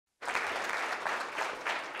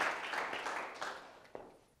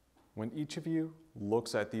when each of you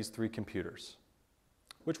looks at these three computers,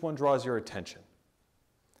 which one draws your attention?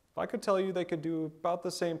 If I could tell you they could do about the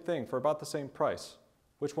same thing for about the same price,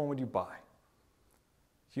 which one would you buy?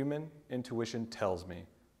 Human intuition tells me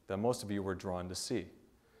that most of you were drawn to C,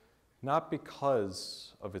 not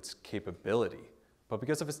because of its capability, but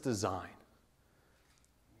because of its design.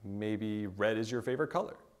 Maybe red is your favorite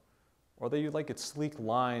color, or that you like its sleek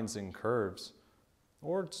lines and curves,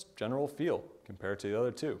 or its general feel compared to the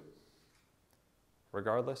other two.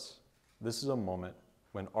 Regardless, this is a moment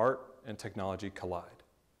when art and technology collide.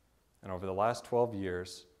 And over the last 12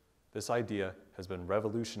 years, this idea has been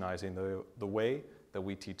revolutionizing the way that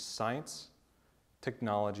we teach science,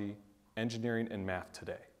 technology, engineering, and math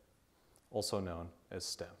today, also known as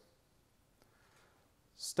STEM.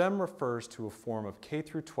 STEM refers to a form of K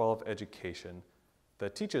through 12 education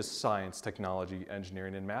that teaches science, technology,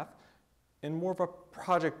 engineering, and math in more of a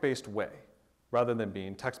project-based way, rather than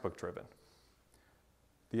being textbook-driven.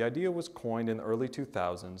 The idea was coined in the early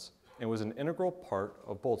 2000s and was an integral part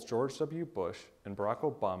of both George W. Bush and Barack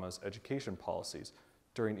Obama's education policies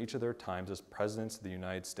during each of their times as presidents of the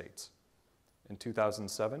United States. In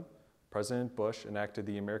 2007, President Bush enacted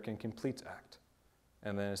the American Completes Act,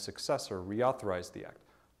 and then his successor reauthorized the act,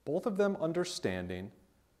 both of them understanding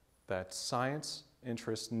that science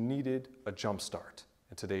interests needed a jump start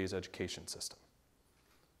in today's education system.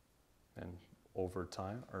 And over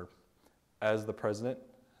time, or as the president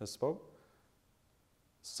has spoke,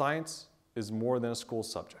 science is more than a school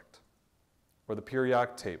subject, or the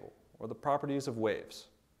periodic table, or the properties of waves,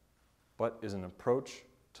 but is an approach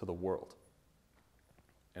to the world.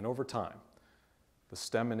 And over time, the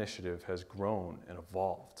STEM initiative has grown and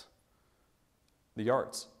evolved. The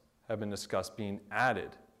arts have been discussed being added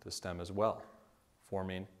to STEM as well,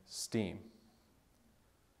 forming STEAM.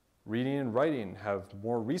 Reading and writing have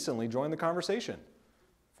more recently joined the conversation,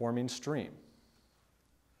 forming STREAM.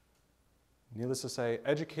 Needless to say,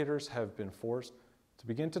 educators have been forced to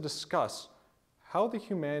begin to discuss how the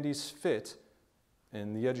humanities fit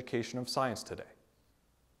in the education of science today.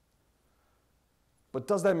 But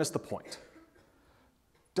does that miss the point?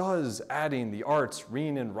 Does adding the arts,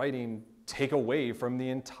 reading and writing take away from the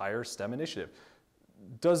entire STEM initiative?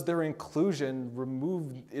 Does their inclusion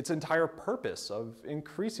remove its entire purpose of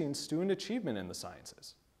increasing student achievement in the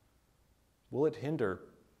sciences? Will it hinder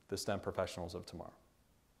the STEM professionals of tomorrow?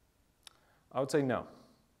 I would say no.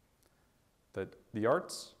 That the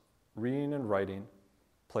arts, reading and writing,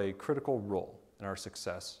 play a critical role in our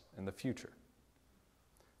success in the future.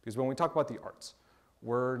 Because when we talk about the arts,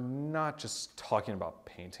 we're not just talking about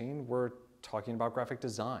painting, we're talking about graphic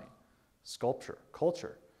design, sculpture,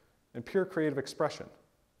 culture, and pure creative expression.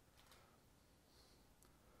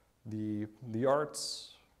 The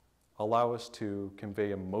arts allow us to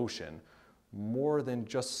convey emotion more than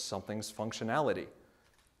just something's functionality.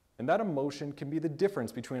 And that emotion can be the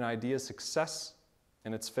difference between an idea's success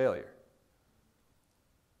and its failure.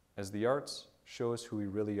 As the arts show us who we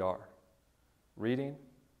really are. Reading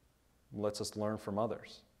lets us learn from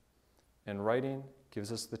others. And writing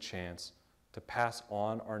gives us the chance to pass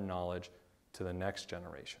on our knowledge to the next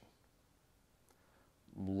generation.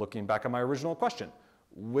 Looking back at my original question,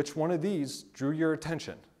 which one of these drew your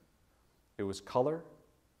attention? It was color,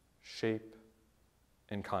 shape,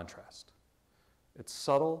 and contrast. It's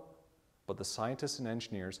subtle, but the scientists and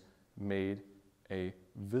engineers made a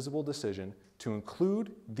visible decision to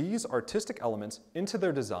include these artistic elements into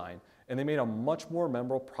their design, and they made a much more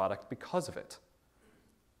memorable product because of it.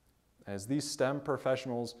 As these STEM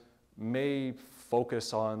professionals may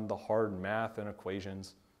focus on the hard math and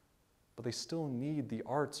equations, but they still need the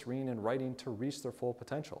arts, reading, and writing to reach their full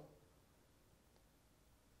potential.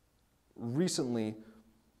 Recently,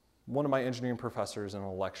 one of my engineering professors in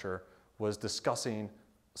a lecture was discussing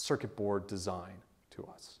circuit board design to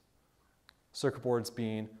us. Circuit boards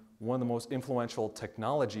being one of the most influential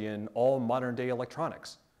technology in all modern day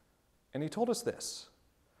electronics. And he told us this: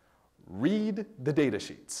 read the data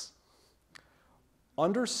sheets.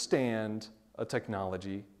 Understand a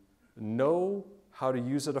technology, know how to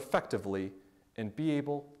use it effectively, and be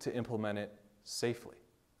able to implement it safely.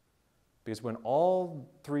 Because when all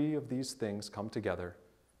three of these things come together,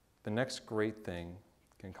 the next great thing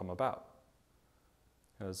can come about.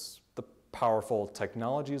 As the powerful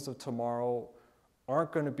technologies of tomorrow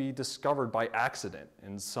aren't going to be discovered by accident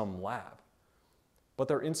in some lab, but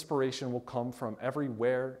their inspiration will come from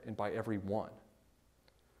everywhere and by everyone.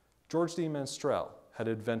 George D. Menstrel had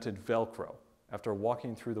invented Velcro after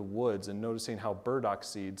walking through the woods and noticing how burdock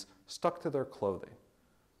seeds stuck to their clothing.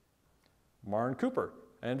 Martin Cooper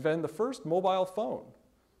invented the first mobile phone,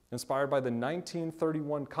 inspired by the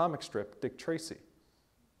 1931 comic strip Dick Tracy.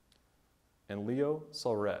 and Leo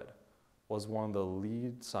Szilard was one of the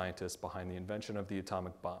lead scientists behind the invention of the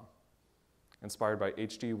atomic bomb, inspired by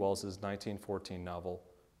H.G. Wells' 1914 novel,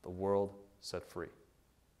 The World Set Free.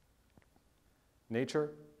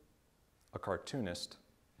 Nature, a cartoonist,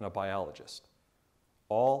 and a biologist,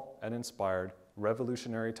 all had inspired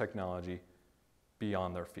revolutionary technology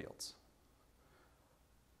beyond their fields.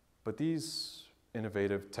 But these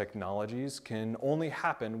innovative technologies can only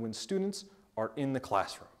happen when students are in the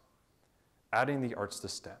classroom. Adding the arts to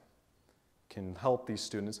STEM can help these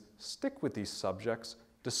students stick with these subjects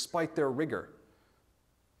despite their rigor.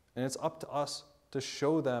 And it's up to us to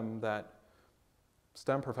show them that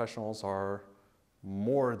STEM professionals are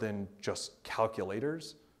more than just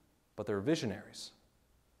calculators, but they're visionaries.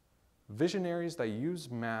 Visionaries that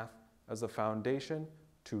use math as a foundation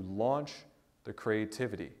to launch the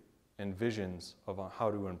creativity and visions of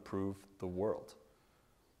how to improve the world.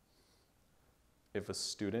 If a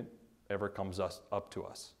student ever comes up to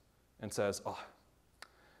us and says, "Oh,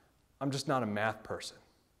 I'm just not a math person,"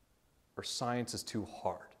 or "science is too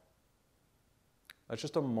hard," that's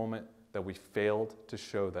just a moment that we failed to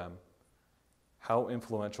show them how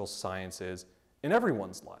influential science is in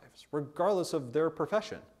everyone's lives, regardless of their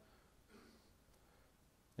profession.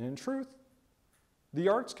 And in truth, the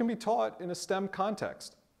arts can be taught in a STEM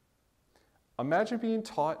context. Imagine being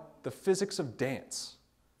taught the physics of dance,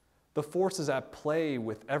 the forces at play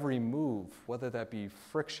with every move, whether that be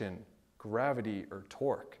friction, gravity, or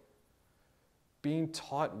torque. Being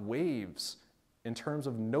taught waves in terms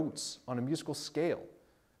of notes on a musical scale,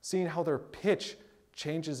 seeing how their pitch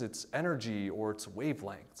changes its energy or its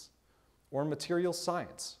wavelengths, or material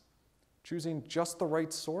science, choosing just the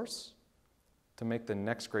right source to make the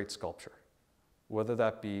next great sculpture, whether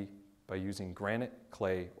that be by using granite,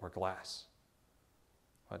 clay, or glass.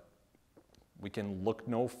 But we can look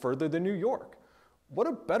no further than New York. What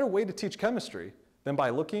a better way to teach chemistry than by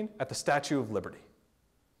looking at the Statue of Liberty.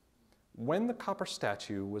 When the copper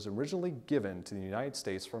statue was originally given to the United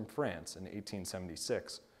States from France in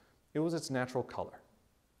 1876, it was its natural color,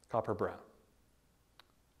 copper brown.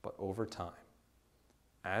 But over time,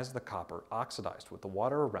 as the copper oxidized with the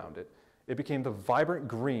water around it, it became the vibrant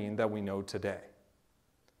green that we know today.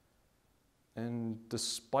 And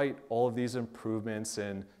despite all of these improvements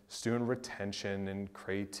in student retention and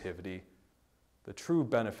creativity, the true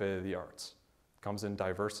benefit of the arts comes in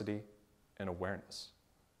diversity and awareness.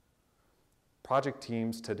 Project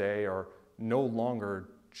teams today are no longer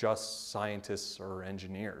just scientists or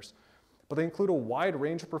engineers, but they include a wide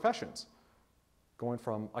range of professions, going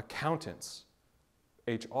from accountants,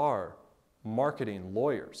 HR, marketing,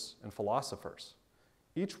 lawyers, and philosophers,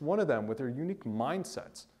 each one of them with their unique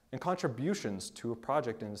mindsets and contributions to a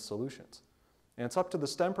project and its solutions. And it's up to the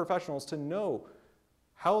STEM professionals to know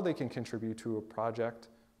how they can contribute to a project,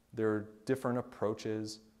 their different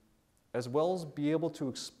approaches, as well as be able to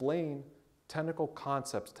explain technical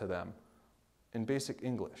concepts to them in basic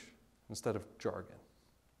English instead of jargon.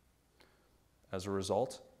 As a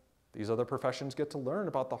result, these other professions get to learn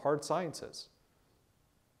about the hard sciences.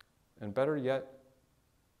 And better yet,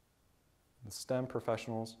 the STEM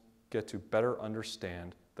professionals get to better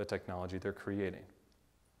understand the technology they're creating.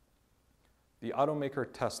 The automaker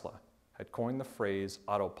Tesla had coined the phrase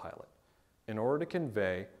autopilot in order to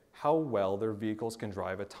convey how well their vehicles can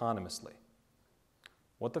drive autonomously.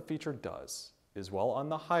 What the feature does is, while on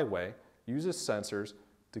the highway, uses sensors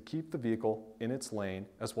to keep the vehicle in its lane,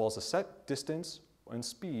 as well as a set distance and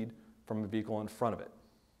speed from a vehicle in front of it.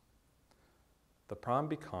 The problem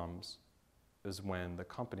becomes is when the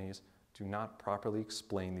companies do not properly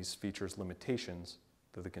explain these features' limitations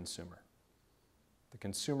to the consumer. The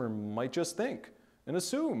consumer might just think and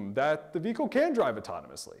assume that the vehicle can drive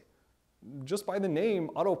autonomously, just by the name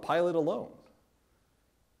autopilot alone.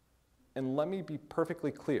 And let me be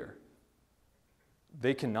perfectly clear,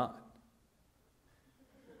 they cannot.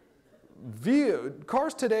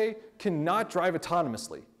 Cars today cannot drive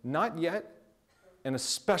autonomously, not yet, and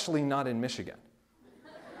especially not in Michigan.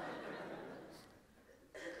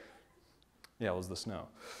 Yeah, it was the snow.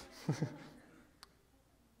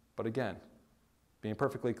 But again, being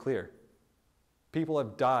perfectly clear, people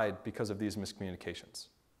have died because of these miscommunications.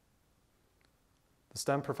 The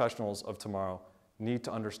STEM professionals of tomorrow need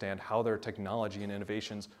to understand how their technology and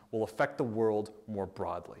innovations will affect the world more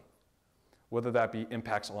broadly, whether that be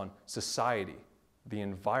impacts on society, the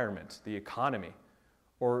environment, the economy,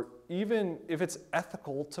 or even if it's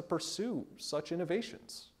ethical to pursue such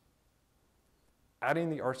innovations.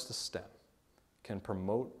 Adding the arts to STEM can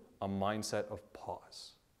promote a mindset of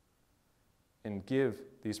pause and give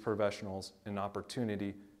these professionals an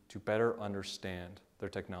opportunity to better understand their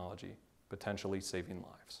technology, potentially saving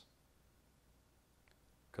lives.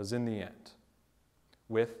 Because in the end,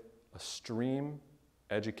 with a STREAM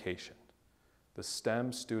education, the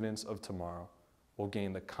STEM students of tomorrow will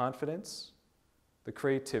gain the confidence, the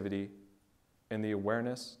creativity, and the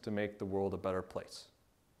awareness to make the world a better place.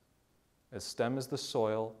 As STEM is the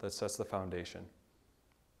soil that sets the foundation,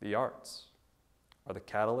 the arts are the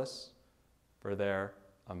catalysts for their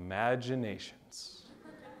imaginations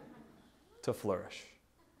to flourish.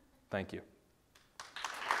 Thank you.